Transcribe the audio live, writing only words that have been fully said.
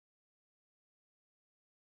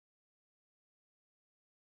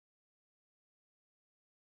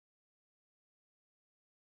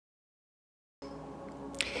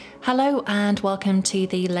Hello and welcome to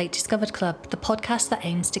the Late Discovered Club, the podcast that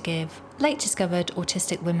aims to give late discovered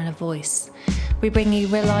autistic women a voice. We bring you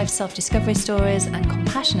real life self-discovery stories and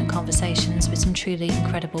compassionate conversations with some truly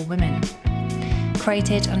incredible women.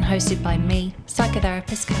 Created and hosted by me,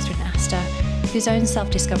 psychotherapist Catherine Astor, whose own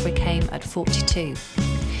self-discovery came at 42,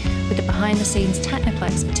 with the behind-the-scenes technical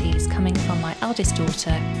expertise coming from my eldest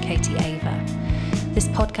daughter, Katie Ava. This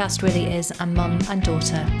podcast really is a mum and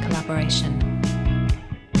daughter collaboration.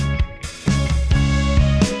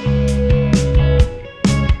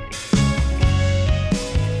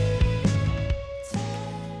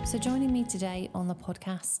 So joining me today on the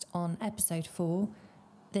podcast on episode 4,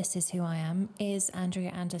 This Is Who I Am, is Andrea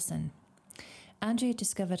Anderson. Andrea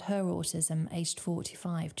discovered her autism aged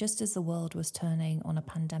 45, just as the world was turning on a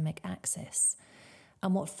pandemic axis.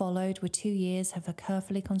 And what followed were 2 years of a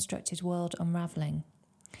carefully constructed world unravelling.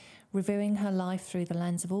 Reviewing her life through the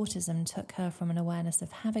lens of autism took her from an awareness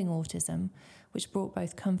of having autism, which brought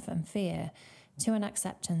both comfort and fear, to an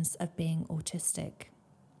acceptance of being autistic.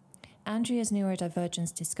 Andrea's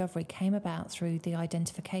neurodivergence discovery came about through the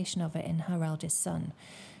identification of it in her eldest son,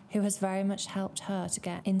 who has very much helped her to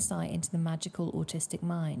get insight into the magical autistic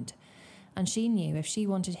mind. And she knew if she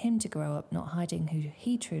wanted him to grow up not hiding who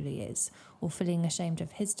he truly is or feeling ashamed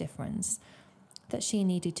of his difference, that she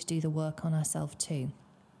needed to do the work on herself too.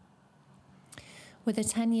 With a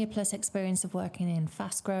 10-year plus experience of working in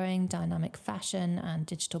fast-growing, dynamic fashion and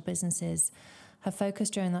digital businesses, her focus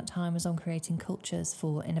during that time was on creating cultures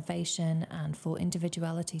for innovation and for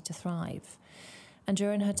individuality to thrive. And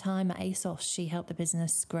during her time at ASOS, she helped the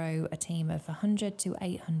business grow a team of 100 to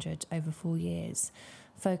 800 over 4 years,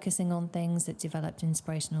 focusing on things that developed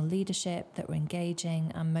inspirational leadership, that were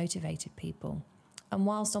engaging and motivated people. And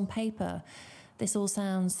whilst on paper, this all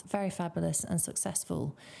sounds very fabulous and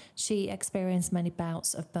successful, she experienced many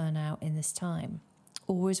bouts of burnout in this time,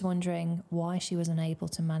 always wondering why she was unable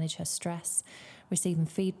to manage her stress, receiving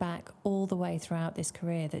feedback all the way throughout this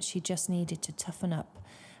career that she just needed to toughen up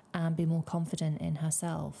and be more confident in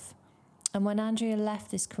herself. And when Andrea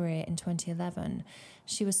left this career in 2011,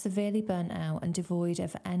 she was severely burnt out and devoid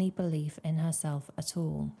of any belief in herself at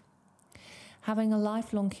all. Having a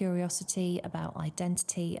lifelong curiosity about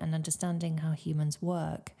identity and understanding how humans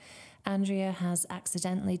work, Andrea has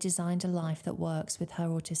accidentally designed a life that works with her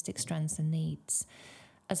autistic strengths and needs.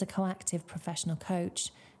 As a coactive professional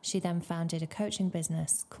coach, she then founded a coaching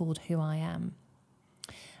business called Who I Am.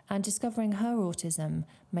 And discovering her autism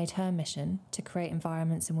made her mission to create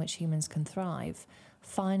environments in which humans can thrive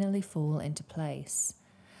finally fall into place.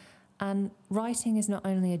 And writing is not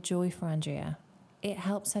only a joy for Andrea, it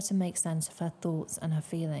helps her to make sense of her thoughts and her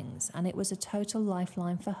feelings, and it was a total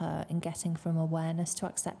lifeline for her in getting from awareness to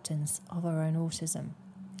acceptance of her own autism.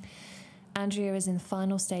 Andrea is in the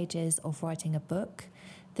final stages of writing a book,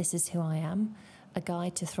 This Is Who I Am, a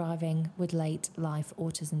guide to thriving with late life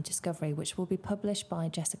autism discovery, which will be published by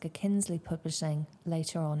Jessica Kinsley Publishing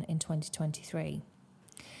later on in 2023.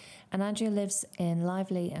 And Andrea lives in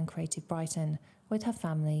lively and creative Brighton with her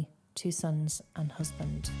family, 2 sons and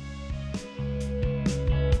husband.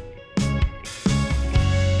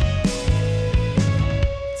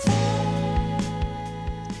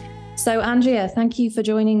 So Andrea, thank you for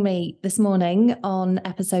joining me this morning on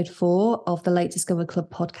episode 4 of the Late Discovered Club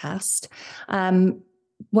podcast.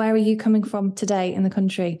 Where are you coming from today in the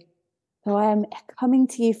country? So I am coming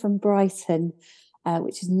to you from Brighton,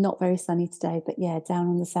 which is not very sunny today, but yeah, down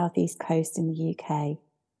on the southeast coast in the UK.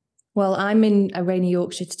 Well, I'm in a rainy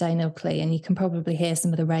Yorkshire today in Ilkley, and you can probably hear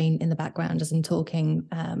some of the rain in the background as I'm talking.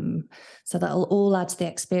 So that'll all add to the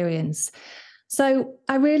experience. So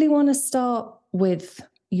I really want to start with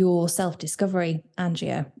your self-discovery,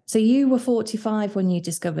 Andrea. So you were 45 when you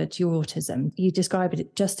discovered your autism. You described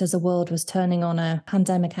it just as the world was turning on a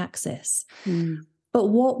pandemic axis. But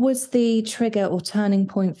what was the trigger or turning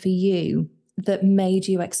point for you that made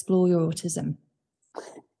you explore your autism?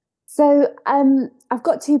 So I've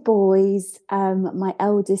got 2 boys. My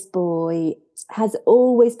eldest boy has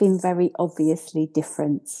always been very obviously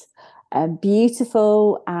different,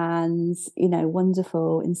 beautiful and,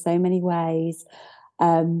 wonderful in so many ways.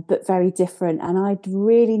 But very different. And I'd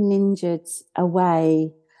really ninjaed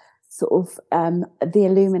away sort of the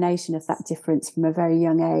illumination of that difference from a very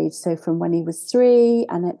young age. So from when he was 3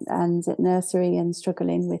 and at nursery and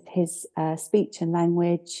struggling with his speech and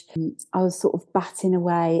language, I was sort of batting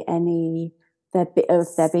away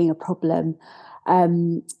there being a problem.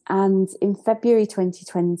 And in February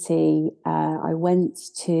 2020, I went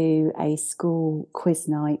to a school quiz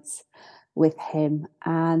night with him,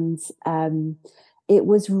 and it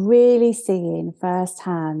was really seeing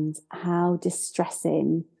firsthand how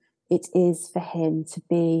distressing it is for him to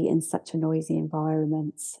be in such a noisy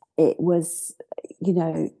environment. It was,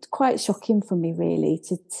 quite shocking for me, really,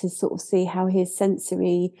 to sort of see how his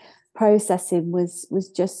sensory processing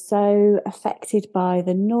was just so affected by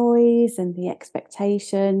the noise and the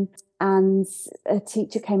expectation. And a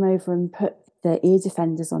teacher came over and put the ear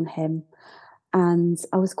defenders on him. And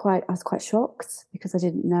I was quite shocked, because I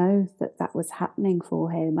didn't know that was happening for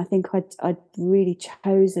him. I think I'd really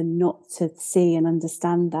chosen not to see and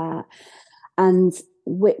understand that. And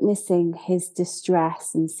witnessing his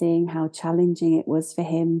distress and seeing how challenging it was for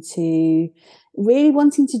him to really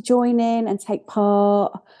wanting to join in and take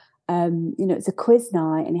part. It's a quiz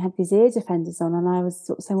night and he had these ear defenders on, and I was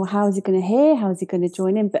sort of saying, well, how is he going to hear? How is he going to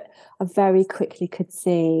join in? But I very quickly could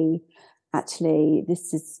see, actually,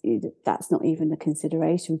 that's not even a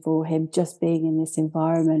consideration for him. Just being in this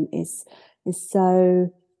environment is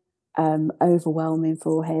so overwhelming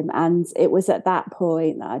for him. And it was at that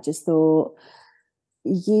point that I just thought,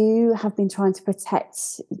 you have been trying to protect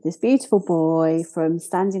this beautiful boy from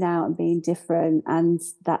standing out and being different, and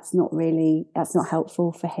that's not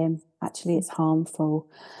helpful for him. Actually, it's harmful.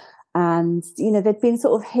 And there'd been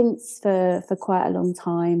sort of hints for quite a long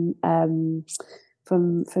time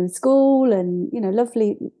from school, and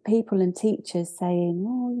lovely people and teachers saying,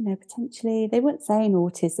 oh, potentially, they weren't saying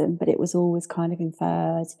autism, but it was always kind of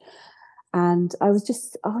inferred. And I was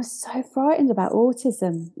so frightened about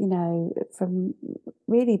autism, from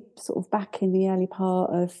really sort of back in the early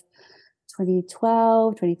part of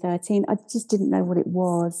 2012, 2013. I just didn't know what it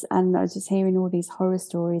was. And I was just hearing all these horror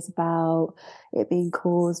stories about it being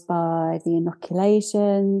caused by the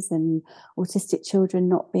inoculations and autistic children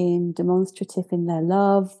not being demonstrative in their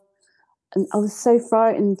love. And I was so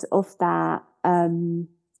frightened of that,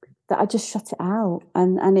 that I just shut it out.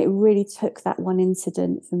 And it really took that one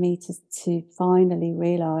incident for me to finally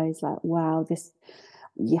realise, like, wow,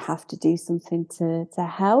 you have to do something to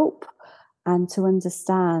help and to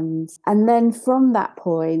understand. And then from that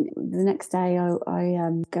point, the next day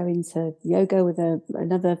I go into yoga with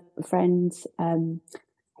another friend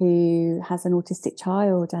who has an autistic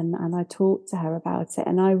child, and I talked to her about it.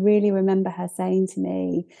 And I really remember her saying to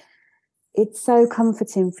me, it's so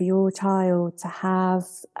comforting for your child to have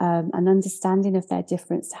an understanding of their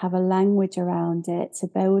difference, to have a language around it, to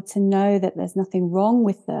be able to know that there's nothing wrong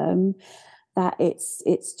with them, that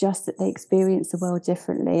it's just that they experience the world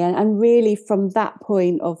differently. And really, from that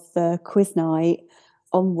point of the quiz night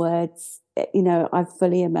onwards, I've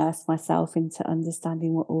fully immersed myself into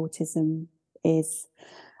understanding what autism is.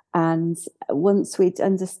 And once we'd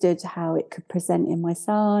understood how it could present in my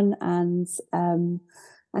son,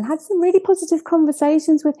 and had some really positive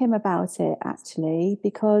conversations with him about it, actually,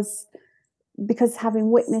 because having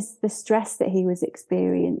witnessed the stress that he was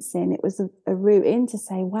experiencing, it was a route in to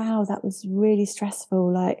say, wow, that was really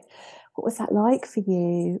stressful. Like, what was that like for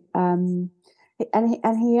you? And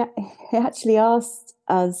he actually asked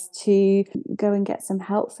us to go and get some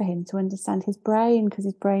help for him to understand his brain, because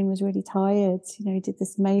his brain was really tired. He did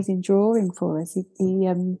this amazing drawing for us. He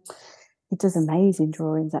does amazing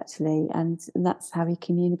drawings, actually, and that's how he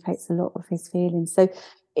communicates a lot of his feelings. So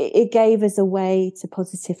it gave us a way to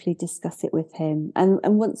positively discuss it with him. And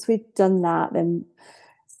once we'd done that, then,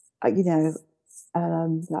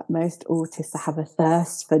 like most autists, I have a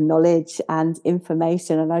thirst for knowledge and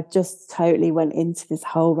information. And I just totally went into this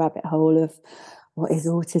whole rabbit hole of what is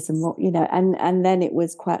autism, and then it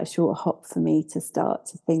was quite a short hop for me to start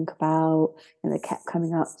to think about, it kept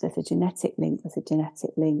coming up, there's a genetic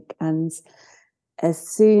link. And as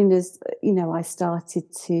soon as, I started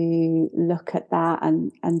to look at that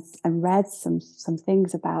and read some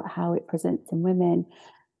things about how it presents in women,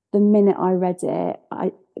 the minute I read it,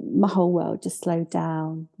 my whole world just slowed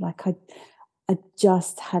down. Like I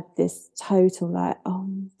just had this total, like, oh,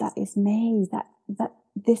 that is me, that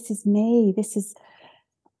this is me, this is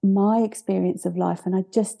my experience of life. And I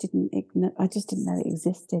just didn't know it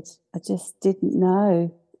existed. I just didn't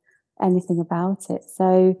know anything about it.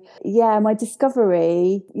 So yeah, my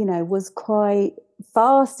discovery, was quite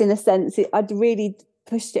fast, in a sense. I'd really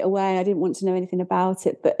pushed it away. I didn't want to know anything about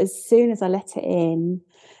it. But as soon as I let it in,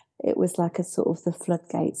 it was like a sort of the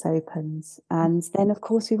floodgates opened. And then, of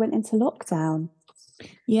course, we went into lockdown.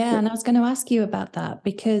 Yeah, and I was going to ask you about that,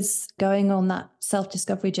 because going on that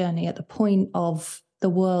self-discovery journey at the point of the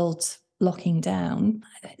world locking down,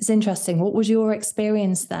 it's interesting. What was your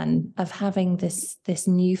experience then of having this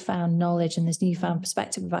newfound knowledge and this newfound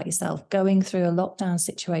perspective about yourself, going through a lockdown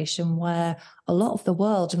situation where a lot of the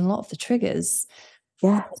world and a lot of the triggers,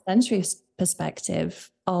 from a sensory perspective,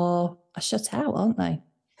 are shut out, aren't they?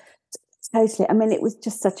 Totally. I mean, it was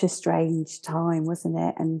just such a strange time, wasn't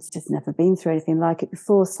it? And just never been through anything like it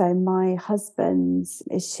before. So my husband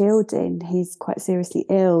is shielding. He's quite seriously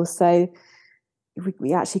ill. So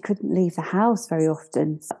we actually couldn't leave the house very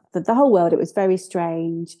often. The whole world, it was very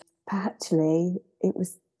strange. But actually, it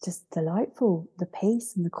was just delightful, the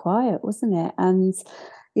peace and the quiet, wasn't it? And,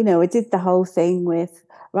 you know, I did the whole thing with,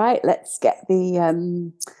 right, let's get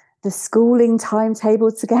the schooling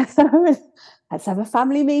timetable together. Let's have a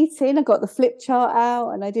family meeting. I got the flip chart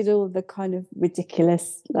out and I did all the kind of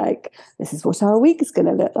ridiculous, like, this is what our week is going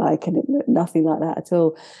to look like. And it looked nothing like that at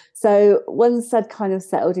all. So once I'd kind of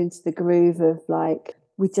settled into the groove of like,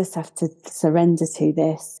 we just have to surrender to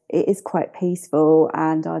this, it is quite peaceful.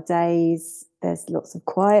 And our days, there's lots of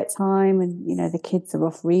quiet time and, you know, the kids are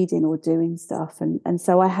off reading or doing stuff. And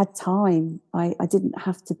so I had time. I didn't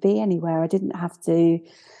have to be anywhere. I didn't have to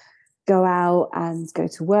go out and go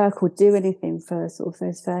to work or do anything for sort of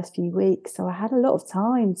those first few weeks. So I had a lot of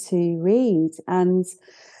time to read, and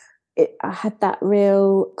I had that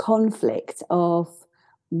real conflict of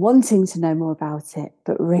wanting to know more about it,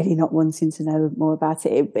 but really not wanting to know more about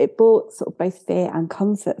it. It brought sort of both fear and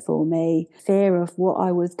comfort for me. Fear of what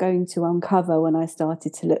I was going to uncover when I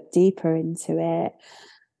started to look deeper into it,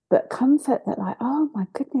 but comfort that like, oh my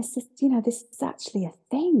goodness, this, you know, this is actually a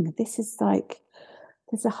thing. This is like,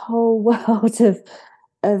 there's a whole world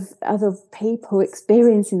of other people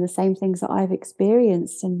experiencing the same things that I've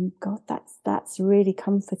experienced, and God, that's really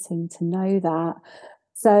comforting to know that.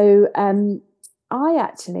 So I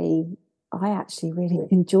actually really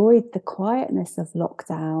enjoyed the quietness of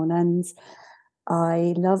lockdown, and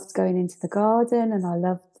I loved going into the garden, and I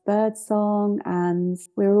loved birdsong, and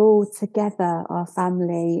we were all together, our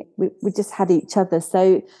family. We just had each other.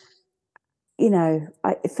 So, you know,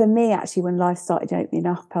 for me, actually, when life started opening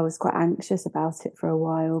up, I was quite anxious about it for a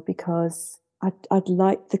while because I'd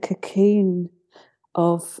liked the cocoon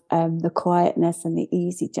of the quietness and the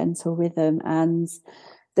easy, gentle rhythm, and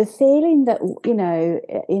the feeling that, you know,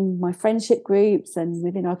 in my friendship groups and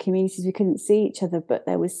within our communities, we couldn't see each other, but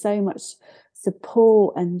there was so much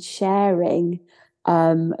support and sharing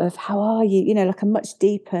of how are you, you know, like a much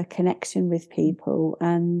deeper connection with people.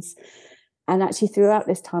 And actually, throughout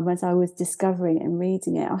this time, as I was discovering it and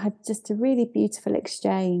reading it, I had just a really beautiful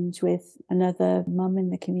exchange with another mum in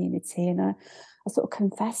the community, and I sort of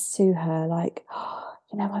confessed to her, like, oh,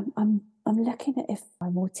 you know, I'm looking at if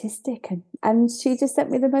I'm autistic, and she just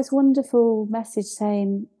sent me the most wonderful message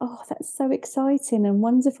saying, oh, that's so exciting and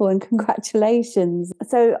wonderful, and congratulations.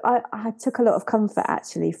 So I took a lot of comfort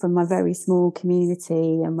actually from my very small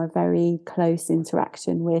community and my very close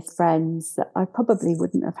interaction with friends that I probably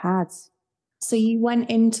wouldn't have had. So you went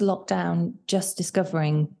into lockdown just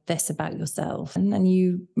discovering this about yourself, and then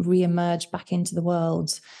you re-emerged back into the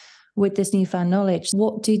world with this newfound knowledge.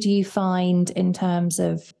 What did you find in terms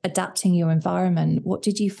of adapting your environment? What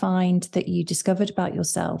did you find that you discovered about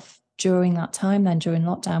yourself during that time then, during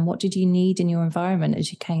lockdown? What did you need in your environment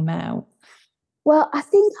as you came out? Well, I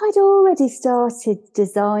think I'd already started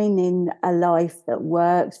designing a life that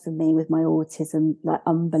worked for me with my autism, like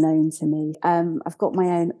unbeknown to me. I've got my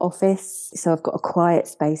own office, so I've got a quiet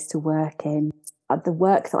space to work in. The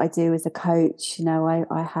work that I do as a coach, you know,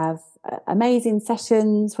 I have amazing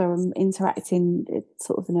sessions where I'm interacting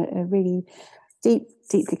sort of in a really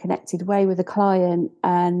deeply connected way with a client,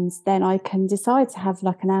 and then I can decide to have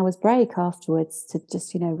like an hour's break afterwards to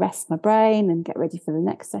just, you know, rest my brain and get ready for the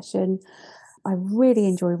next session. I really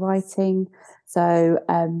enjoy writing. So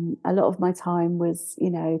a lot of my time was,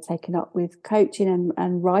 you know, taken up with coaching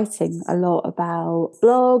and writing a lot about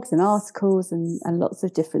blogs and articles and lots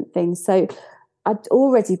of different things. So I'd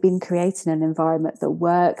already been creating an environment that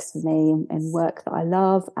works for me and work that I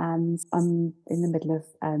love. And I'm in the middle of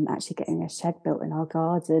actually getting a shed built in our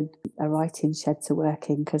garden, a writing shed to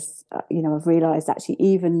work in, because, you know, I've realised actually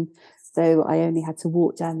even though I only had to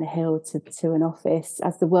walk down the hill to an office,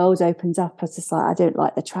 as the world opened up, I was just like, I don't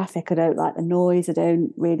like the traffic, I don't like the noise, I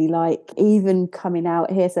don't really like even coming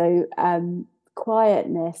out here. So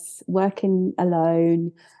quietness, working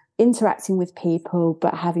alone, interacting with people,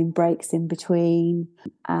 but having breaks in between,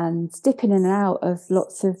 and dipping in and out of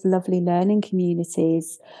lots of lovely learning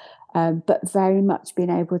communities. But very much being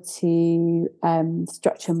able to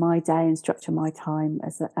structure my day and structure my time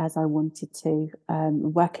as I wanted to.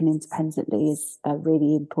 Working independently is a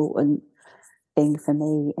really important thing for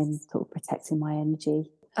me in sort of protecting my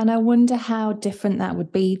energy. And I wonder how different that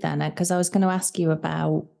would be then, because I was going to ask you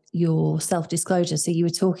about your self-disclosure. So you were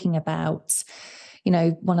talking about, you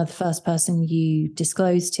know, one of the first person you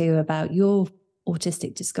disclosed to about your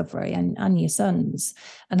autistic discovery and your son's,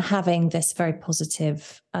 and having this very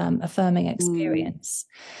positive, affirming experience.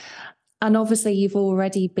 And obviously you've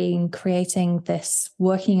already been creating this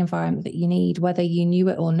working environment that you need, whether you knew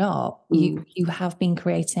it or not. You have been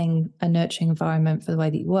creating a nurturing environment for the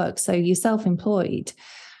way that you work. So you're self-employed.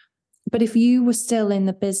 But if you were still in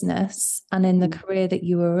the business and in the career that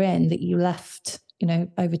you were in, that you left,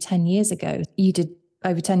 over 10 years ago, you did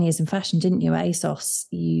over 10 years in fashion, didn't you, at ASOS?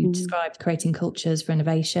 You described creating cultures for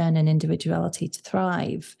innovation and individuality to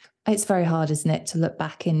thrive. It's very hard, isn't it, to look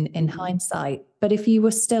back in hindsight. But if you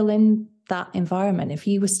were still in that environment, if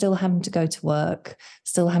you were still having to go to work,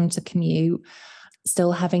 still having to commute,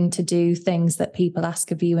 still having to do things that people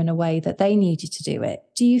ask of you in a way that they need you to do it,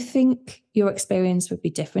 do you think your experience would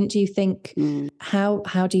be different? Do you think,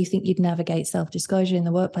 how do you think you'd navigate self-disclosure in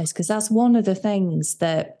the workplace? Because that's one of the things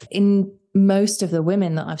that in most of the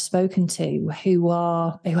women that I've spoken to who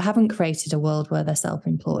haven't created a world where they're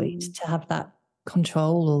self-employed to have that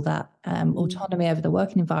control or that autonomy over the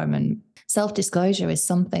working environment, self-disclosure is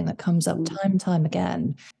something that comes up time and time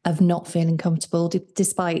again, of not feeling comfortable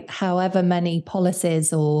despite however many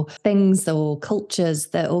policies or things or cultures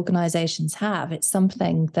that organizations have. It's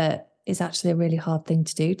something that is actually a really hard thing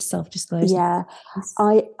to do, to self-disclose. Yeah,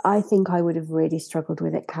 I think I would have really struggled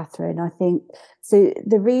with it, Catherine. I think so.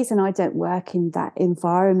 The reason I don't work in that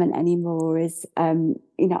environment anymore is,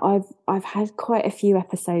 I've had quite a few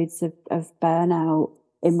episodes of burnout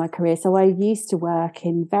in my career. So I used to work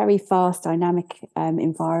in very fast, dynamic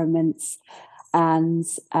environments, and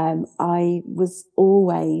I was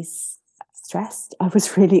always stressed. I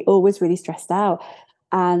was always really stressed out.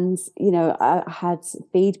 And, I had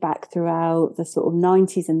feedback throughout the sort of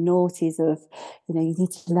 90s and noughties of, you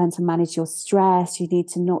need to learn to manage your stress. You need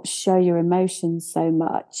to not show your emotions so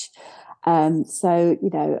much. I'd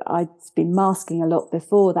been masking a lot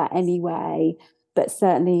before that anyway, but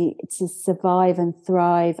certainly to survive and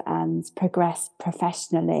thrive and progress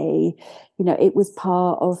professionally, it was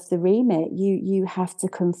part of the remit. You have to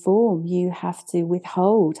conform. You have to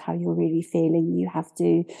withhold how you're really feeling. You have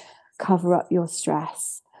to cover up your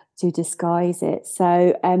stress, to disguise it.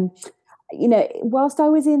 So, whilst I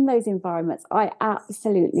was in those environments, I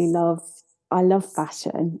absolutely love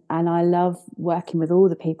fashion, and I love working with all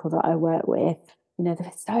the people that I work with.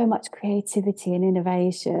 There's so much creativity and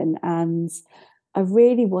innovation, and I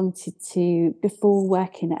really wanted to, before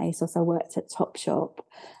working at ASOS, I worked at Topshop.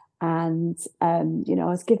 And, I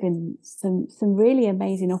was given some really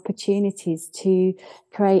amazing opportunities to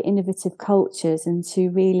create innovative cultures and to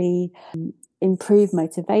really improve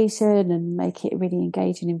motivation and make it a really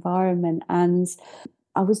engaging environment. And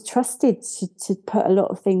I was trusted to put a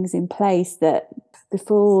lot of things in place that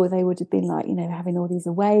before they would have been like, having all these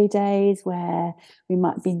away days where we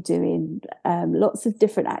might have been doing lots of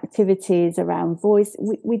different activities around voice.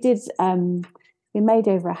 We did... We made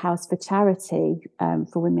over a house for charity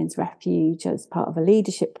for Women's Refuge as part of a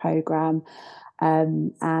leadership programme.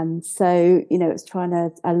 And so, it's trying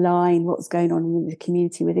to align what's going on in the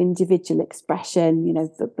community with individual expression,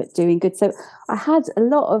 but doing good. So I had a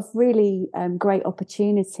lot of really great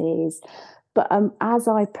opportunities. But as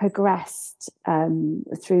I progressed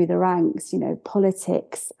through the ranks,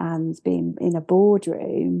 politics and being in a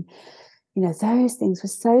boardroom, those things were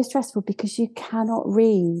so stressful because you cannot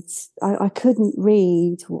read. I couldn't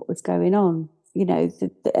read what was going on.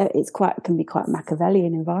 It can be quite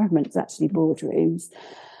Machiavellian environments, actually, boardrooms.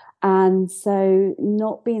 And so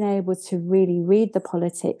not being able to really read the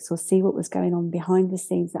politics or see what was going on behind the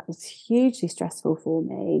scenes, that was hugely stressful for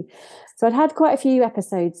me. So I'd had quite a few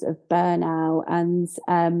episodes of burnout, and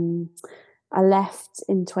I left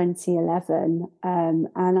in 2011, and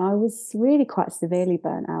I was really quite severely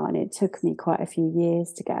burnt out, and it took me quite a few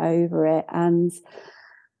years to get over it. And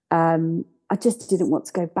I just didn't want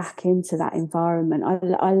to go back into that environment.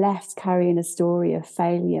 I left carrying a story of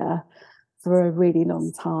failure for a really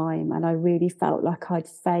long time, and I really felt like I'd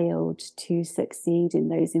failed to succeed in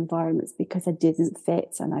those environments because I didn't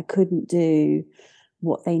fit and I couldn't do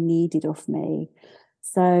what they needed of me.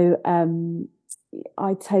 So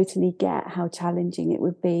I totally get how challenging it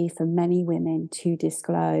would be for many women to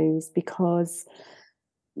disclose, because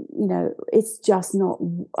it's just not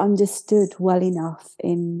understood well enough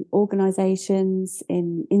in organizations,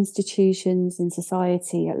 in institutions, in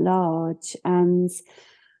society at large. And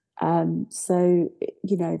so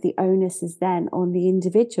the onus is then on the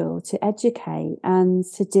individual to educate and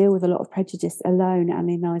to deal with a lot of prejudice alone and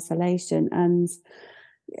in isolation. And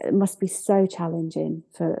it must be so challenging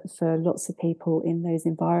for lots of people in those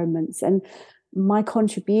environments. And my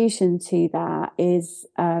contribution to that is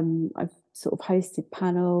I've sort of hosted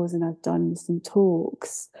panels and I've done some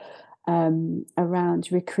talks around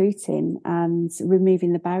recruiting and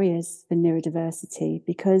removing the barriers for neurodiversity,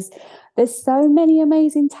 because there's so many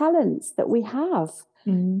amazing talents that we have.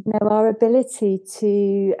 You know, our ability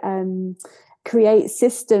to create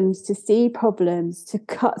systems, to see problems, to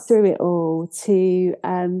cut through it all, to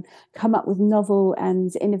come up with novel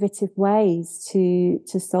and innovative ways to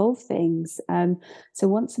solve things, to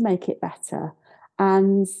want to make it better.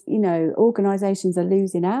 And, you know, organisations are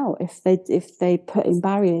losing out if they put in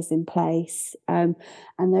barriers in place, and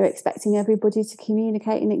they're expecting everybody to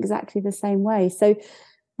communicate in exactly the same way. So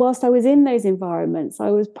whilst I was in those environments,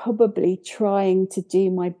 I was probably trying to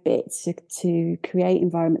do my bit to create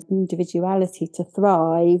environments and individuality to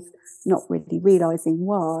thrive, not really realising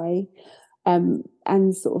why.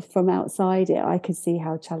 And sort of from outside it, I could see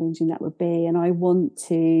how challenging that would be. And I want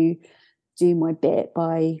to do my bit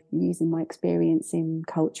by using my experience in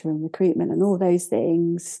culture and recruitment and all those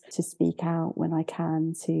things to speak out when I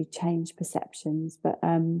can to change perceptions. But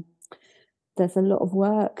there's a lot of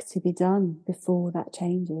work to be done before that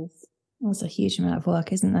changes. That's a huge amount of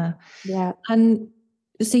work, isn't there? Yeah. And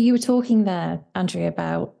so you were talking there, Andrea,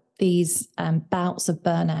 about these bouts of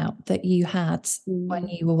burnout that you had when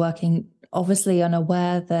you were working, obviously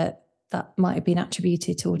unaware that might have been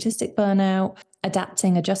attributed to autistic burnout,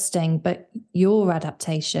 adapting, adjusting, but your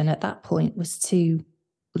adaptation at that point was to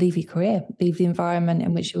leave your career, leave the environment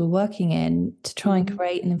in which you were working in, to try and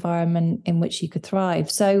create an environment in which you could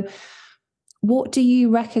thrive. So what do you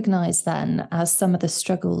recognize then as some of the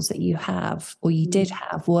struggles that you have, or you did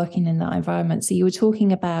have, working in that environment? So you were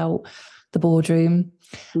talking about the boardroom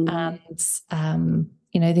and,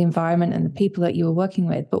 you know, the environment and the people that you were working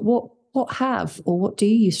with, but what do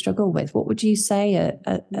you struggle with? What would you say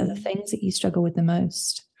are the things that you struggle with the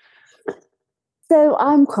most? So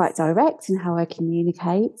I'm quite direct in how I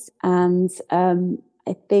communicate. And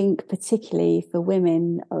I think particularly for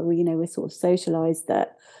women, you know, we're sort of socialized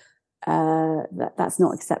that that's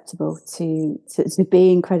not acceptable to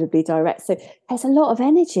be incredibly direct. So there's a lot of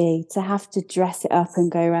energy to have to dress it up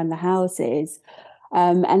and go around the houses.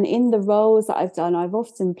 And in the roles that I've done, I've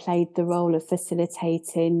often played the role of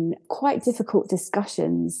facilitating quite difficult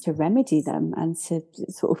discussions to remedy them and to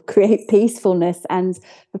sort of create peacefulness and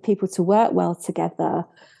for people to work well together.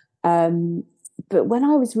 But when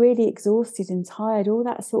I was really exhausted and tired, all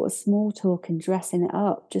that sort of small talk and dressing it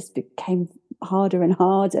up just became harder and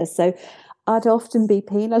harder. So I'd often be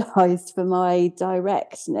penalised for my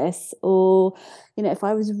directness, or, you know, if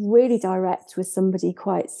I was really direct with somebody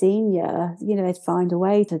quite senior, you know, they'd find a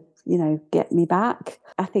way to, you know, get me back.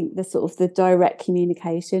 I think the sort of the direct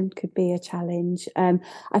communication could be a challenge.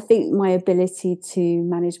 I think my ability to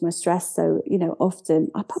manage my stress. So, you know, often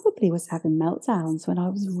I probably was having meltdowns when I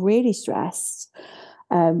was really stressed.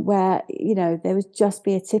 Where, you know, there would just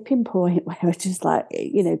be a tipping point where it just like,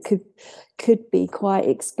 you know, could be quite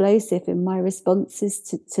explosive in my responses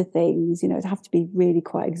to things. You know, I'd have to be really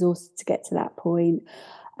quite exhausted to get to that point.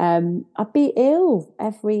 I'd be ill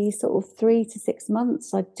every sort of 3 to 6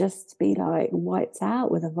 months. I'd just be like wiped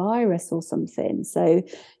out with a virus or something. So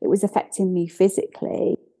it was affecting me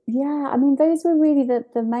physically. Yeah, I mean, those were really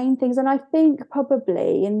the main things. And I think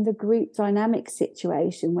probably in the group dynamic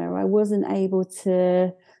situation where I wasn't able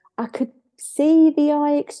to, I could see the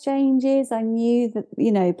eye exchanges. I knew that,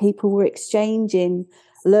 you know, people were exchanging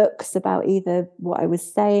looks about either what I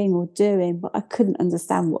was saying or doing, but I couldn't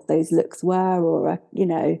understand what those looks were, or, you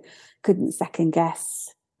know, couldn't second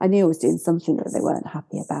guess. I knew I was doing something that they weren't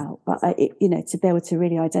happy about, but you know, to be able to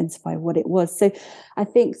really identify what it was. So I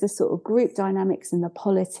think the sort of group dynamics and the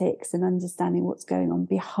politics and understanding what's going on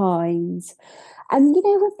behind. And, you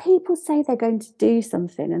know, when people say they're going to do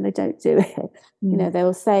something and they don't do it, you know,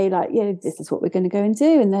 they'll say like, you know, this is what we're going to go and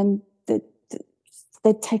do. And then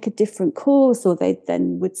they'd take a different course, or they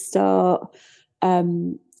then would start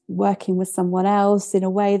working with someone else in a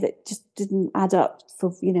way that just didn't add up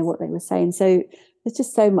for, you know, what they were saying. So there's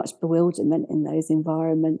just so much bewilderment in those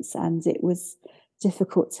environments, and it was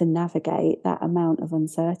difficult to navigate that amount of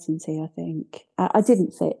uncertainty. I think I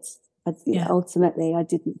didn't fit. Ultimately, I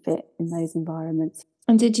didn't fit in those environments.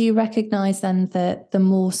 And did you recognise then that the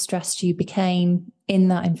more stressed you became in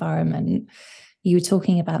that environment, you were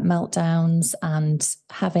talking about meltdowns and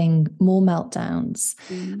having more meltdowns,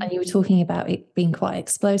 and you were talking about it being quite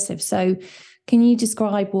explosive. So can you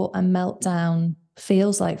describe what a meltdown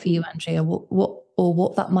feels like for you, Andrea,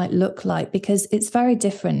 what that might look like? Because it's very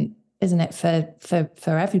different, isn't it,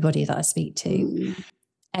 for everybody that I speak to.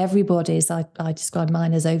 Everybody's, I describe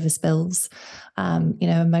mine as overspills, you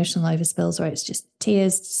know, emotional overspills, where it's just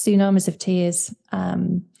tears, tsunamis of tears.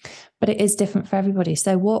 But it is different for everybody.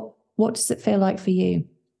 So what does it feel like for you?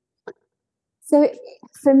 So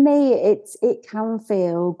for me, it can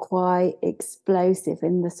feel quite explosive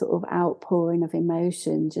in the sort of outpouring of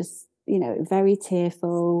emotion, just, very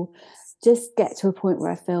tearful, just get to a point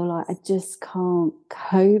where I feel like I just can't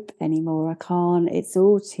cope anymore. I can't, it's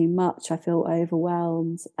all too much. I feel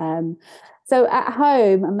overwhelmed. So at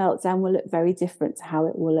home, a meltdown will look very different to how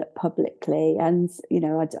it will look publicly. And,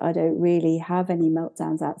 I don't really have any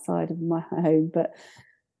meltdowns outside of my home, but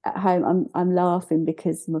at home, I'm laughing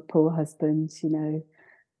because my poor husband,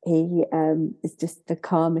 he is just the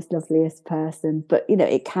calmest, loveliest person. But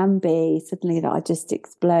it can be suddenly that I just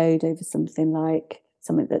explode over something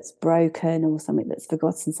that's broken or something that's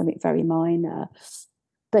forgotten, something very minor.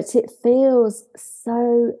 But it feels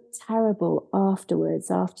so terrible afterwards,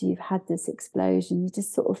 after you've had this explosion. You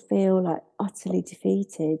just sort of feel like utterly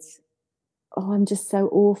defeated. Oh, I'm just so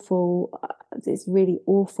awful. It's really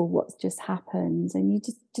awful what's just happened. And you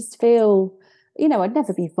just feel, I'd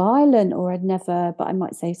never be violent, or but I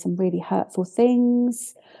might say some really hurtful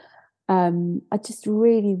things. I just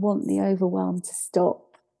really want the overwhelm to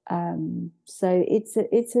stop. So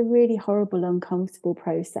it's a really horrible, uncomfortable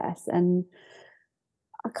process. And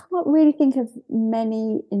I can't really think of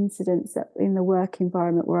many incidents in the work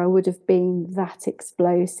environment where I would have been that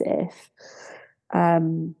explosive.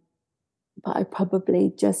 But I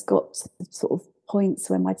probably just got to sort of points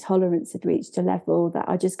where my tolerance had reached a level that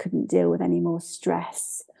I just couldn't deal with any more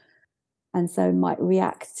stress. And so might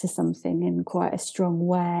react to something in quite a strong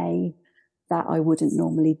way that I wouldn't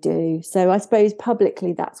normally do. So I suppose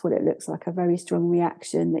publicly, that's what it looks like, a very strong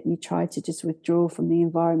reaction that you try to just withdraw from the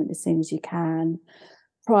environment as soon as you can.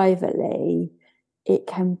 Privately, it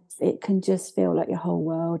can just feel like your whole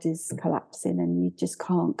world is collapsing and you just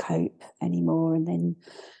can't cope anymore. And then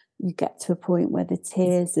you get to a point where the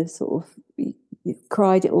tears have sort of, you've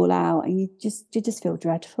cried it all out, and you just feel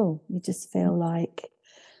dreadful. You just feel like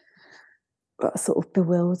sort of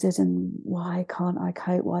bewildered, and why can't I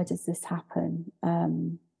cope? Why does this happen?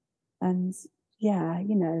 And yeah,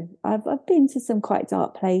 I've been to some quite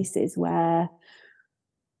dark places where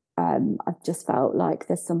I've just felt like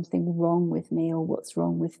there's something wrong with me, or what's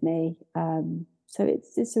wrong with me. So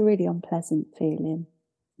it's a really unpleasant feeling.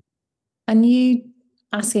 And you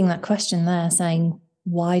asking that question there, saying,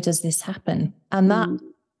 why does this happen? And that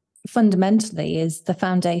fundamentally is the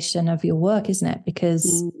foundation of your work, isn't it?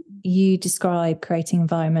 Because you describe creating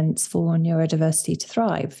environments for neurodiversity to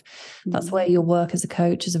thrive. That's where your work as a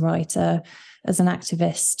coach, as a writer, as an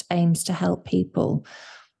activist aims to help people.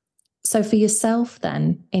 So for yourself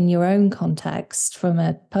then, in your own context, from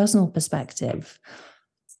a personal perspective,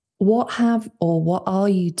 what are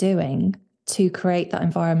you doing to create that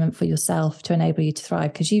environment for yourself to enable you to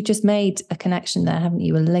thrive? Because you've just made a connection there, haven't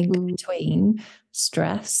you? A link between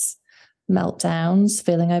stress, meltdowns,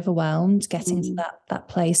 feeling overwhelmed, getting to that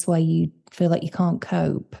place where you feel like you can't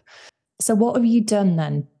cope. So what have you done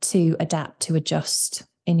then to adapt, to adjust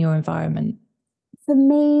in your environment? For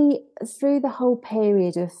me, through the whole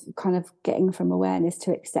period of kind of getting from awareness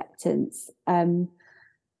to acceptance,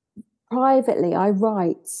 privately, I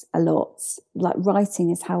write a lot. Like, writing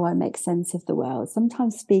is how I make sense of the world.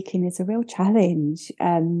 Sometimes speaking is a real challenge.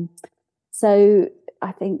 So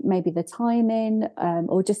I think maybe the timing,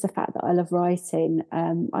 or just the fact that I love writing.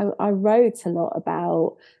 I wrote a lot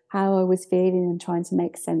about how I was feeling and trying to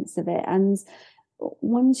make sense of it. And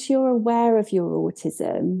once you're aware of your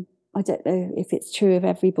autism, I don't know if it's true of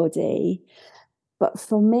everybody, but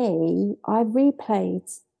for me, I replayed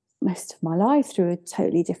most of my life through a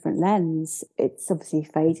totally different lens. It's obviously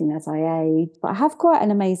fading as I age, but I have quite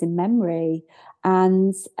an amazing memory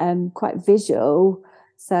and quite visual.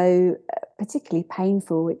 So particularly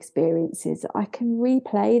painful experiences, I can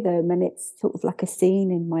replay them and it's sort of like a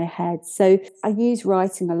scene in my head. So I use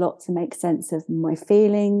writing a lot to make sense of my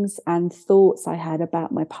feelings and thoughts I had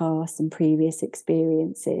about my past and previous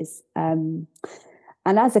experiences. And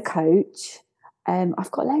as a coach,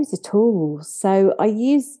 I've got loads of tools. So I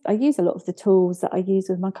use a lot of the tools that I use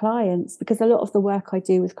with my clients, because a lot of the work I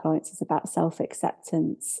do with clients is about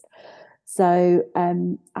self-acceptance. So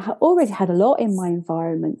I already had a lot in my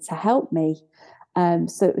environment to help me.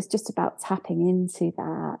 So it was just about tapping into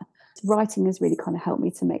that. Writing has really kind of helped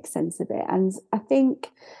me to make sense of it. And I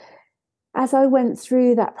think as I went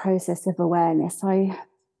through that process of awareness, I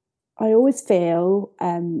always feel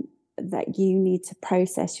that you need to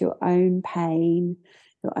process your own pain,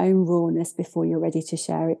 your own rawness before you're ready to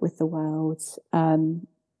share it with the world. And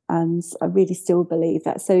I really still believe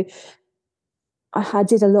that. So I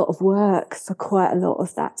did a lot of work for quite a lot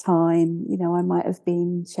of that time. I might have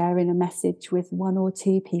been sharing a message with one or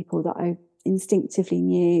two people that I instinctively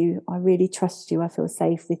knew, I really trust you, I feel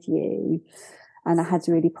safe with you. and I had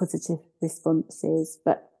really positive responses.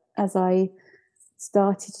 But as I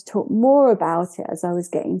started to talk more about it, as I was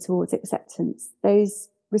getting towards acceptance, those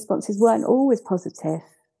responses weren't always positive.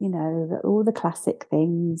 You know, all the classic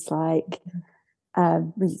things like,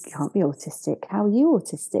 well, you can't be autistic. How are you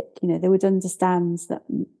autistic? You know, they would understand that,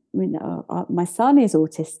 you know, my son is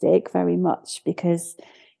autistic very much because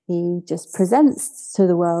he just presents to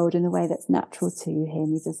the world in a way that's natural to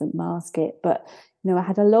him. He doesn't mask it. But, you know, I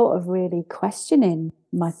had a lot of really questioning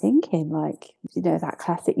my thinking, like, you know, that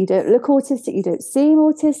classic, you don't look autistic, you don't seem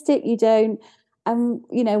autistic, you don't. And,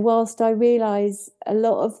 you know, whilst I realise a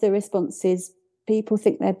lot of the responses, people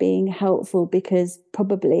think they're being helpful because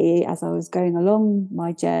probably as I was going along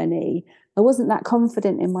my journey, I wasn't that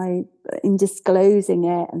confident in disclosing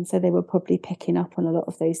it. And so they were probably picking up on a lot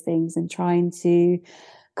of those things and trying to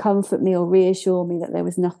comfort me or reassure me that there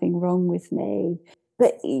was nothing wrong with me.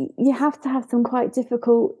 But you have to have some quite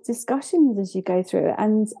difficult discussions as you go through it.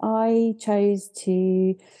 And I chose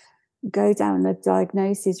to go down the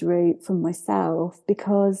diagnosis route for myself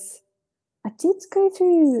because I did go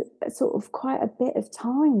through sort of quite a bit of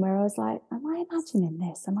time where I was like, am I imagining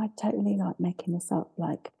this? Am I totally like making this up?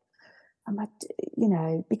 Like, am I, you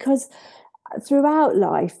know, because throughout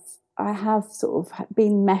life, I have sort of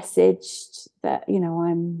been messaged that, you know,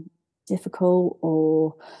 I'm difficult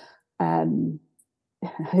or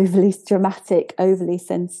overly dramatic, overly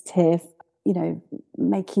sensitive, you know,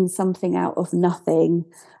 making something out of nothing.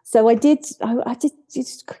 So I did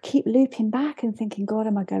just keep looping back and thinking, God,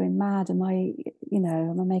 am I going mad? Am I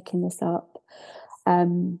making this up?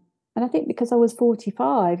 And I think because I was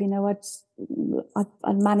 45, you know,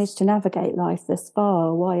 I'd managed to navigate life thus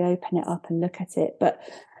far. Why open it up and look at it? But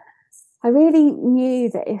I really knew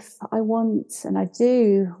that if I want, and I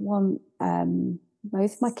do want,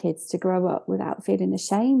 both my kids to grow up without feeling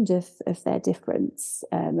ashamed of their difference,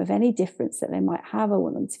 of any difference that they might have. I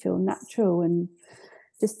want them to feel natural and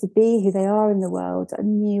just to be who they are in the world. I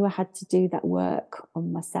knew I had to do that work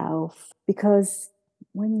on myself, because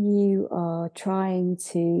when you are trying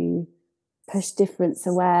to push difference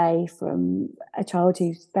away from a child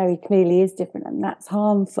who very clearly is different and that's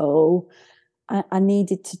harmful, I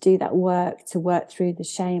needed to do that work to work through the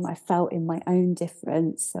shame I felt in my own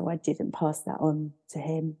difference, so I didn't pass that on to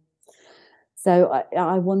him. So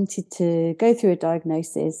I wanted to go through a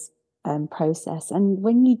diagnosis process, and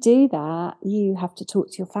when you do that, you have to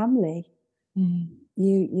talk to your family.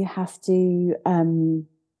 You have to, you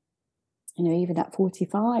know, even at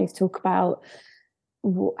 45, talk about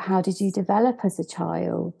how did you develop as a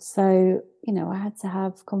child. So, you know, I had to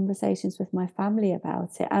have conversations with my family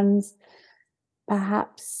about it, and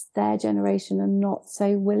perhaps their generation are not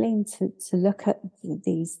so willing to look at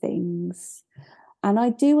these things. And I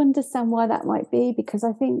do understand why that might be, because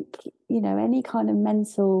I think, you know, any kind of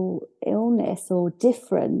mental illness or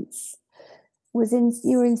difference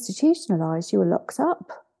you were institutionalized, you were locked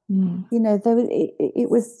up. You know, it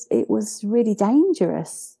was really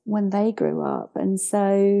dangerous when they grew up. And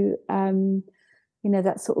so, you know,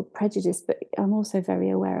 that sort of prejudice, but I'm also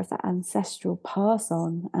very aware of that ancestral pass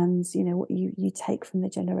on and, you know, what you take from the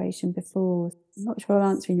generation before. I'm not sure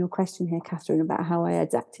I'm answering your question here, Catherine, about how I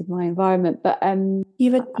adapted my environment, but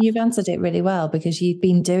you've answered it really well, because you've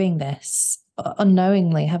been doing this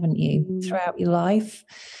unknowingly, haven't you, throughout your life.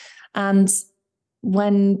 And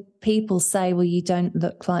when people say, well, you don't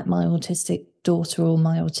look like my autistic daughter or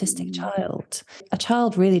my autistic child, a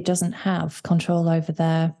child really doesn't have control over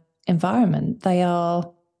their environment. They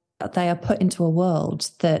are put into a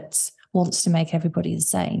world that wants to make everybody the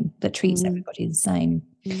same, that treats everybody the same,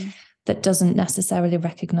 that doesn't necessarily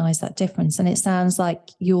recognize that difference. And it sounds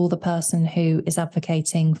like you're the person who is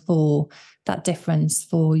advocating for that difference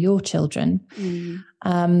for your children.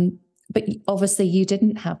 But obviously you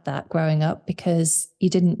didn't have that growing up because you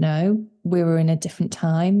didn't know. We were in a different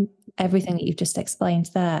time. Everything that you've just explained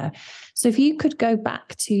there. So if you could go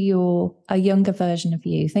back to a younger version of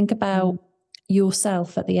you, think about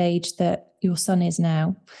yourself at the age that your son is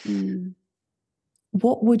now.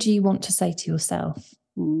 What would you want to say to yourself?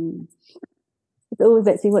 It always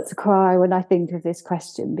makes me want to cry when I think of this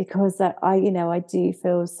question, because I do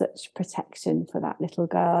feel such protection for that little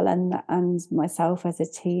girl and myself as a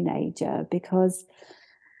teenager, because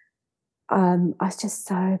I was just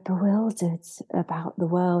so bewildered about the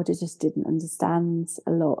world. I just didn't understand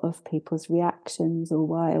a lot of people's reactions or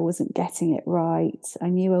why I wasn't getting it right. I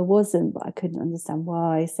knew I wasn't, but I couldn't understand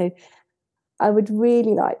why. So I would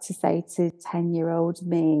really like to say to 10-year-old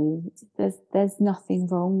me, there's nothing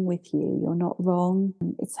wrong with you. You're not wrong.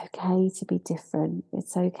 It's okay to be different.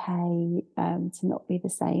 It's okay to not be the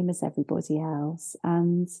same as everybody else.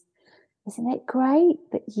 And isn't it great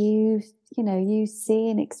that you see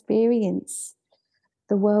and experience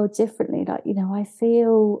the world differently? Like, I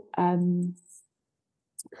feel, I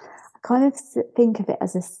kind of think of it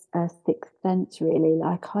as a sixth sense, really.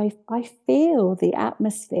 Like, I feel the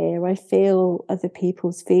atmosphere, I feel other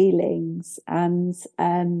people's feelings, and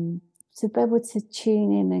to be able to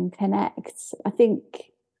tune in and connect. I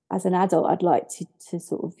think as an adult, I'd like to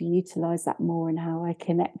sort of utilize that more in how I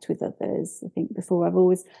connect with others. I think before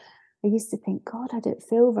I used to think, God, I don't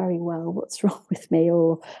feel very well. What's wrong with me?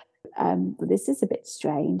 Or this is a bit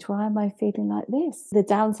strange. Why am I feeling like this? The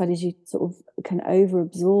downside is you sort of can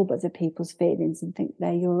over-absorb other people's feelings and think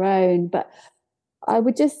they're your own. But I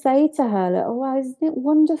would just say to her, like, oh, isn't it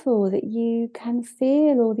wonderful that you can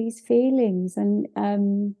feel all these feelings, and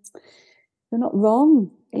you're not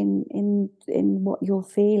wrong in what you're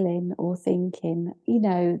feeling or thinking.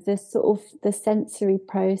 The sort of the sensory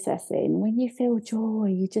processing. When you feel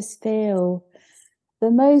joy, you just feel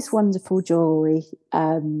the most wonderful joy,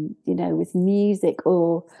 with music.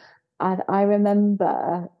 Or I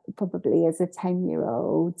remember probably as a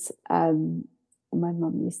 10-year-old, my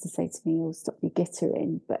mum used to say to me, "Oh, stop your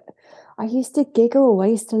gittering." But I used to giggle. I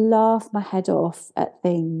used to laugh my head off at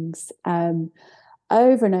things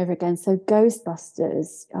over and over again. So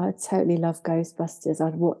Ghostbusters, I totally love Ghostbusters.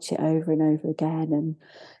 I'd watch it over and over again. And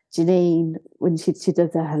Janine, when she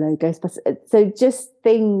does a hello Ghostbusters. So just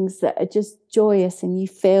things that are just joyous and you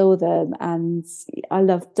feel them. And I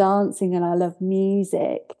love dancing and I love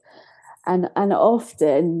music. And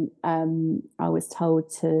often I was told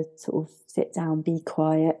to sort of sit down, be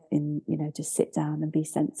quiet, and just sit down and be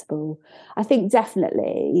sensible. I think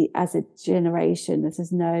definitely as a generation, this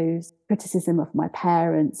is no criticism of my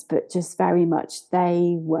parents, but just very much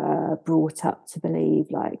they were brought up to believe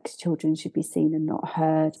like children should be seen and not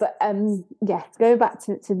heard. But going back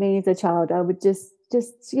to me as a child, I would just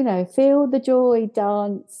feel the joy,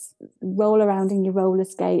 dance, roll around in your roller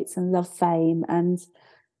skates, and love fame. And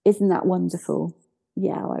isn't that wonderful?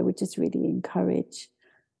 Yeah, I would just really encourage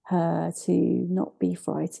her to not be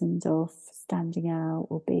frightened of standing out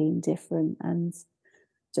or being different, and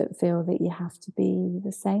don't feel that you have to be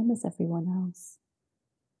the same as everyone else.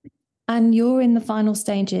 And you're in the final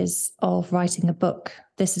stages of writing a book,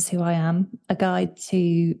 This Is Who I Am, a guide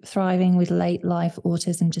to thriving with late life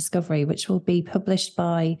autism discovery, which will be published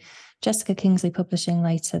by Jessica Kingsley Publishing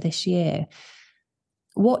later this year.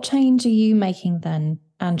 What change are you making then,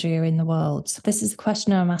 Andrea, in the world? This is a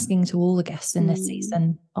question I'm asking to all the guests in this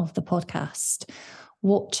season of the podcast.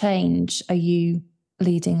 What change are you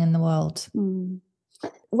leading in the world?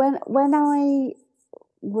 When I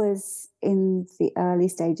was in the early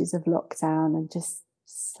stages of lockdown and just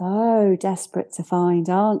so desperate to find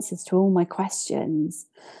answers to all my questions,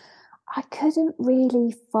 I couldn't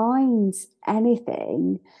really find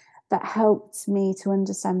anything that helped me to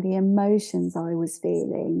understand the emotions I was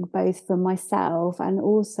feeling, both for myself and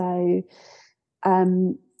also,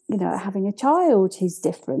 having a child who's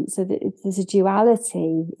different. So that there's a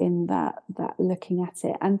duality in that looking at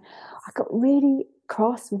it. And I got really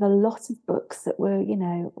cross with a lot of books that were,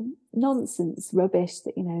 nonsense, rubbish,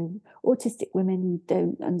 that, autistic women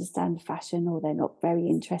don't understand fashion or they're not very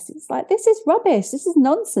interested. It's like, this is rubbish. This is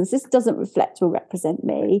nonsense. This doesn't reflect or represent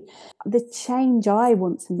me. The change I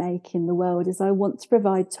want to make in the world is I want to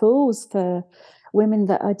provide tools for women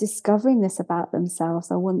that are discovering this about themselves.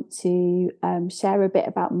 I want to share a bit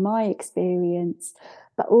about my experience,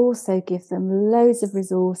 but also give them loads of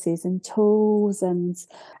resources and tools and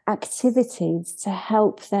activities to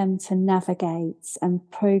help them to navigate and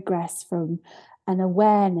progress from an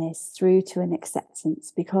awareness through to an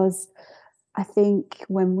acceptance. Because I think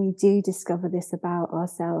when we do discover this about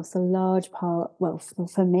ourselves, a large part, well,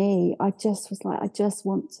 for me, I just was like, I just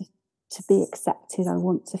want to be accepted. I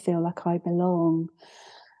want to feel like I belong.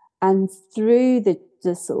 And through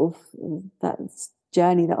the sort of that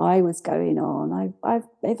journey that I was going on, I've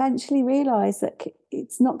eventually realised that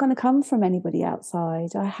it's not going to come from anybody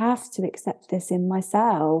outside. I have to accept this in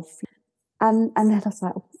myself. And then I was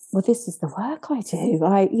like, well, this is the work I do.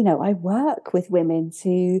 I work with women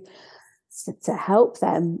to help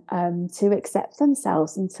them to accept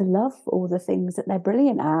themselves and to love all the things that they're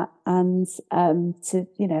brilliant at, and to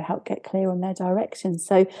help get clear on their direction.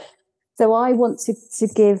 So I want to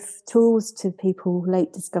give tools to people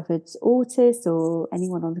late discovered autists or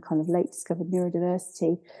anyone on the kind of late discovered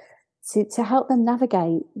neurodiversity to help them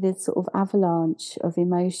navigate this sort of avalanche of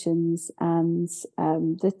emotions and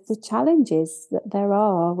the challenges that there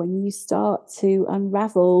are when you start to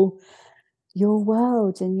unravel your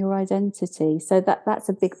world and your identity. So that's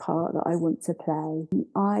a big part that I want to play.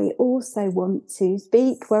 I also want to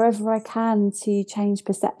speak wherever I can to change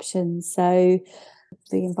perceptions. So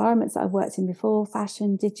the environments that I've worked in before,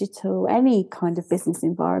 fashion, digital, any kind of business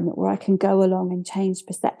environment where I can go along and change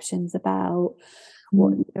perceptions about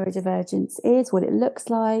what neurodivergence is, what it looks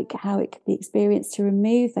like, how it can be experienced, to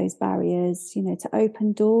remove those barriers, to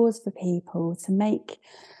open doors for people, to make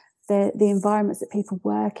the environments that people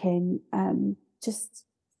work in just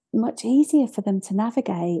much easier for them to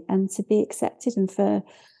navigate and to be accepted, and for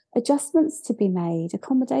adjustments to be made,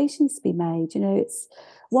 accommodations to be made. It's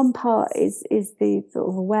one part is the sort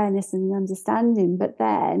of awareness and the understanding, but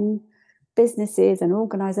then businesses and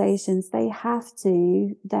organizations, they have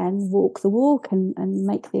to then walk the walk and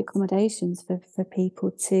make the accommodations for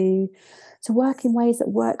people to work in ways that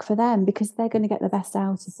work for them, because they're going to get the best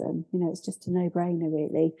out of them. It's just a no-brainer,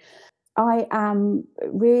 really. I am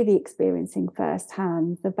really experiencing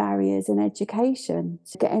firsthand the barriers in education,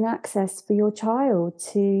 to getting access for your child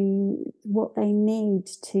to what they need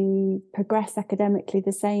to progress academically,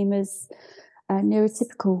 the same as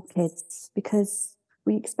neurotypical kids, because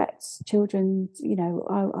we expect children,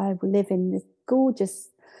 I live in this gorgeous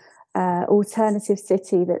alternative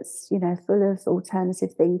city that's full of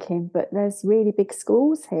alternative thinking, but there's really big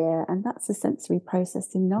schools here, and that's a sensory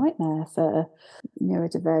processing nightmare for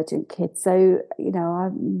neurodivergent kids. So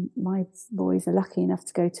my boys are lucky enough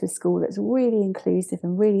to go to a school that's really inclusive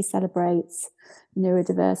and really celebrates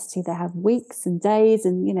neurodiversity. They have weeks and days,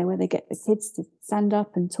 and where they get the kids to stand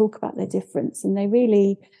up and talk about their difference, and they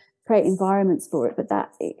really create environments for it. But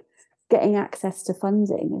getting access to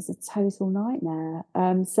funding is a total nightmare.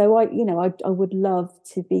 So I would love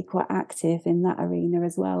to be quite active in that arena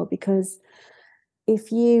as well, because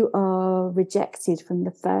if you are rejected from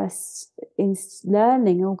the first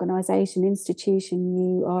learning organisation, institution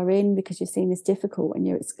you are in, because you're seen as difficult and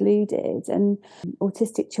you're excluded, and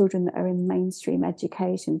autistic children that are in mainstream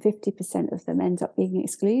education, 50% of them end up being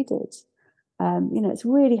excluded. It's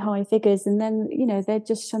really high figures, and then they're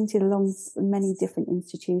just shunted along many different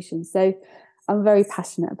institutions. So I'm very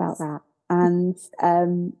passionate about that, and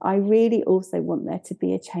I really also want there to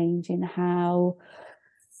be a change in how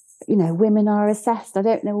women are assessed. I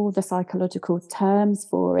don't know all the psychological terms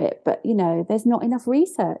for it, but there's not enough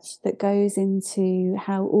research that goes into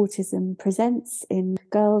how autism presents in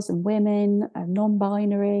girls and women,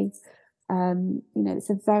 non-binary. It's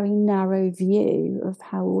a very narrow view of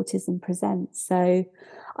how autism presents. So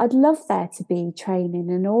I'd love there to be training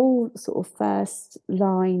in all sort of first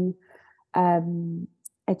line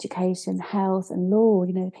education, health and law,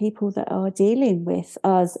 people that are dealing with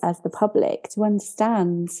us as the public, to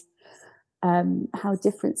understand how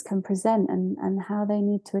difference can present and how they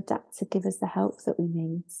need to adapt to give us the help that we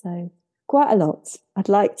need. So quite a lot. I'd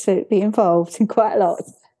like to be involved in quite a lot.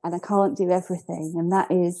 And I can't do everything. And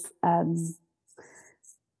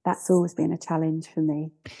that's always been a challenge for me.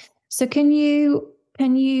 So can you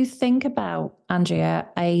think about, Andrea,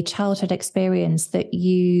 a childhood experience that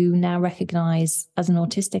you now recognise as an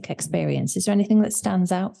autistic experience? Is there anything that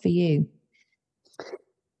stands out for you?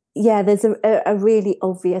 Yeah, there's a really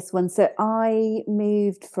obvious one. So I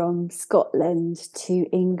moved from Scotland to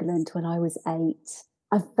England when I was 8.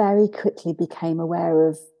 I very quickly became aware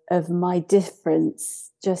of my difference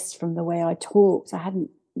just from the way I talked. I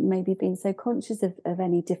hadn't maybe been so conscious of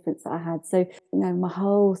any difference that I had. So, my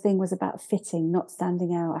whole thing was about fitting, not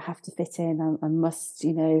standing out. I have to fit in. I must,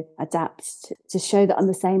 adapt to show that I'm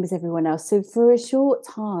the same as everyone else. So for a short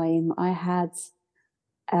time, I had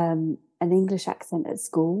an English accent at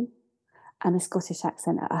school and a Scottish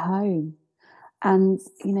accent at home. And,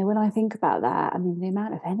 when I think about that, I mean, the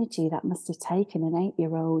amount of energy that must have taken an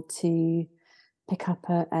 8-year-old to pick up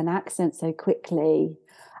an accent so quickly.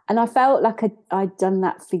 And I felt like I'd done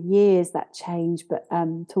that for years, that change. But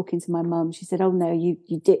talking to my mum, she said, oh, no,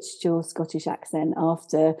 you ditched your Scottish accent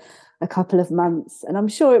after a couple of months. And I'm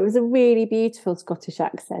sure it was a really beautiful Scottish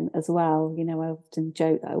accent as well. I often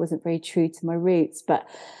joke that I wasn't very true to my roots. But,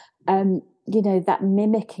 that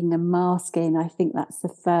mimicking and masking, I think that's the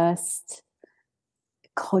first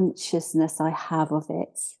consciousness I have of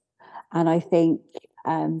it. And I think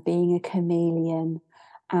being a chameleon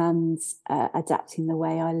and adapting the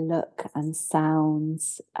way I look and sound,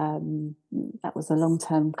 that was a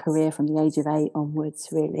long-term career from the age of 8 onwards,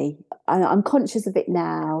 really. I'm conscious of it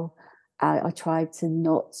now. I tried to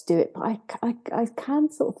not do it, but I can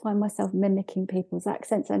sort of find myself mimicking people's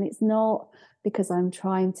accents, and it's not because I'm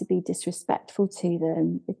trying to be disrespectful to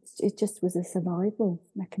them. It just was a survival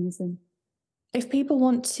mechanism. If people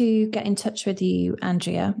want to get in touch with you,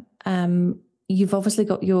 Andrea, you've obviously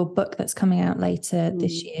got your book that's coming out later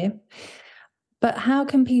this year. But how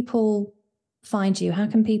can people find you? How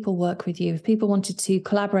can people work with you? If people wanted to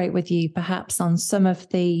collaborate with you, perhaps on some of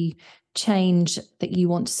the change that you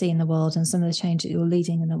want to see in the world and some of the change that you're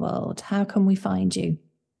leading in the world, how can we find you?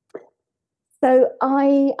 So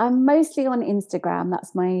I'm mostly on Instagram.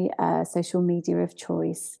 That's my social media of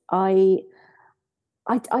choice. I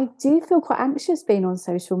do feel quite anxious being on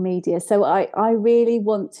social media. So I really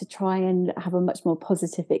want to try and have a much more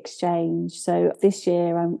positive exchange. So this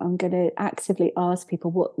year I'm going to actively ask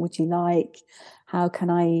people, what would you like? How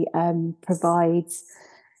can I provide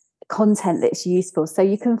content that's useful? So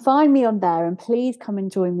you can find me on there, and please come and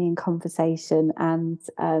join me in conversation and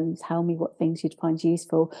tell me what things you'd find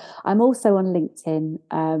useful. I'm also on LinkedIn.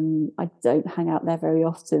 I don't hang out there very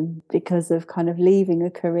often because of kind of leaving a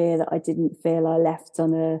career that I didn't feel I left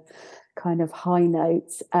on a kind of high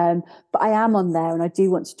note. But I am on there, and I do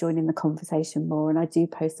want to join in the conversation more, and I do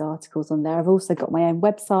post articles on there. I've also got my own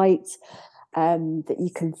website that you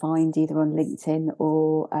can find either on LinkedIn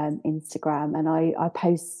or Instagram, and I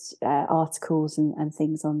post articles and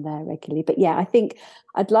things on there regularly. But yeah, I think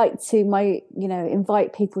I'd like to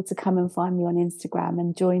invite people to come and find me on Instagram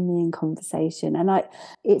and join me in conversation. And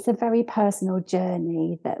it's a very personal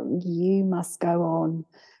journey that you must go on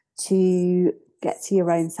to get to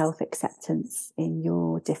your own self-acceptance in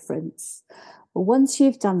your difference. But once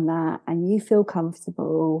you've done that and you feel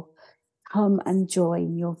comfortable, come and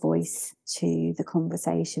join your voice to the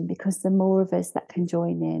conversation, because the more of us that can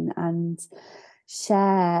join in and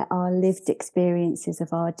share our lived experiences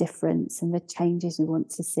of our difference and the changes we want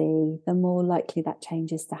to see, the more likely that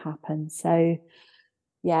change is to happen. So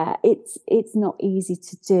yeah, it's not easy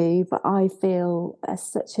to do, but I feel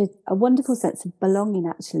such a wonderful sense of belonging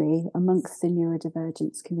actually amongst the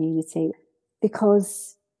neurodivergence community,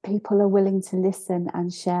 because people are willing to listen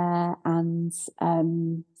and share, and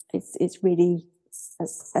it's really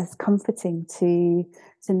as comforting to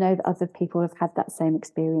know that other people have had that same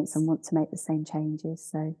experience and want to make the same changes.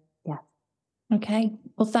 So yeah. Okay.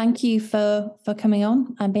 Well, thank you for coming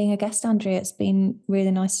on and being a guest, Andrea. It's been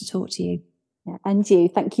really nice to talk to you. Yeah, and you.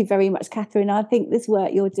 Thank you very much, Catherine. I think this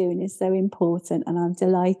work you're doing is so important, and I'm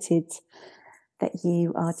delighted that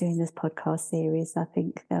you are doing this podcast series. I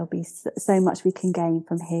think there'll be so much we can gain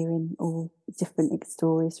from hearing all different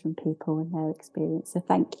stories from people and their experience. So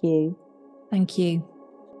thank you. Thank you.